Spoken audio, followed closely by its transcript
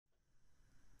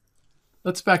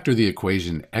Let's factor the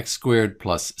equation x squared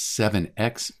plus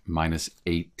 7x minus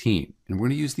 18. And we're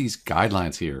going to use these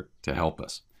guidelines here to help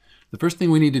us. The first thing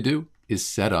we need to do is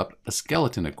set up a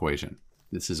skeleton equation.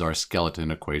 This is our skeleton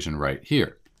equation right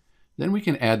here. Then we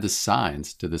can add the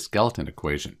signs to the skeleton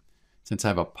equation. Since I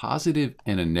have a positive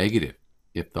and a negative,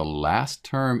 if the last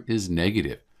term is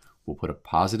negative, we'll put a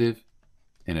positive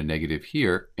and a negative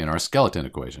here in our skeleton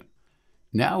equation.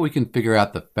 Now we can figure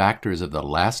out the factors of the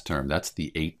last term, that's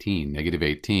the 18, negative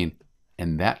 18,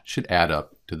 and that should add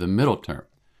up to the middle term.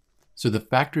 So the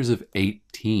factors of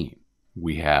 18,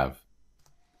 we have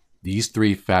these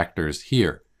three factors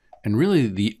here. And really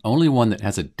the only one that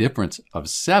has a difference of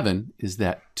 7 is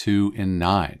that 2 and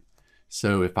 9.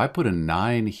 So if I put a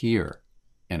 9 here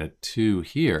and a 2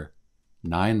 here,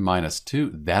 9 minus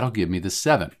 2, that'll give me the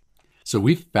 7. So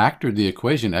we factored the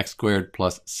equation x squared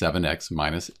plus 7x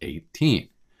minus 18.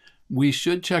 We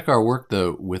should check our work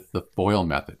though with the FOIL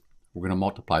method. We're going to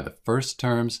multiply the first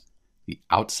terms, the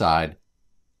outside,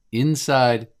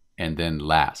 inside, and then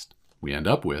last. We end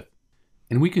up with,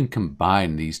 and we can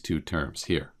combine these two terms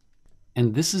here.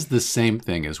 And this is the same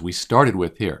thing as we started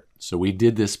with here. So we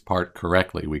did this part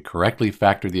correctly. We correctly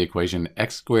factored the equation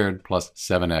x squared plus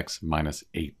 7x minus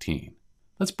 18.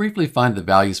 Let's briefly find the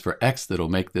values for x that'll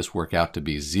make this work out to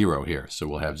be 0 here. So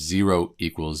we'll have 0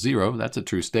 equals 0. That's a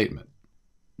true statement.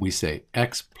 We say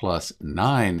x plus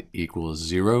 9 equals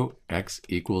 0. X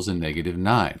equals a negative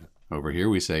 9. Over here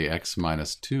we say x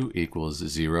minus 2 equals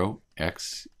 0.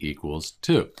 X equals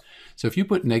 2. So if you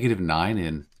put negative 9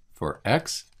 in for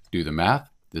x, do the math,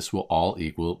 this will all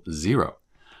equal 0.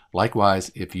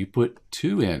 Likewise, if you put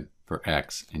 2 in for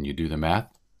x and you do the math,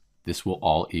 this will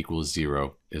all equal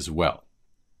 0 as well.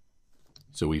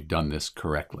 So we've done this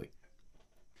correctly.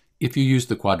 If you use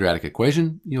the quadratic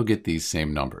equation, you'll get these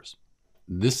same numbers.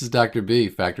 This is Dr. B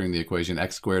factoring the equation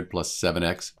x squared plus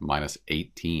 7x minus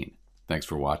 18. Thanks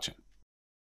for watching.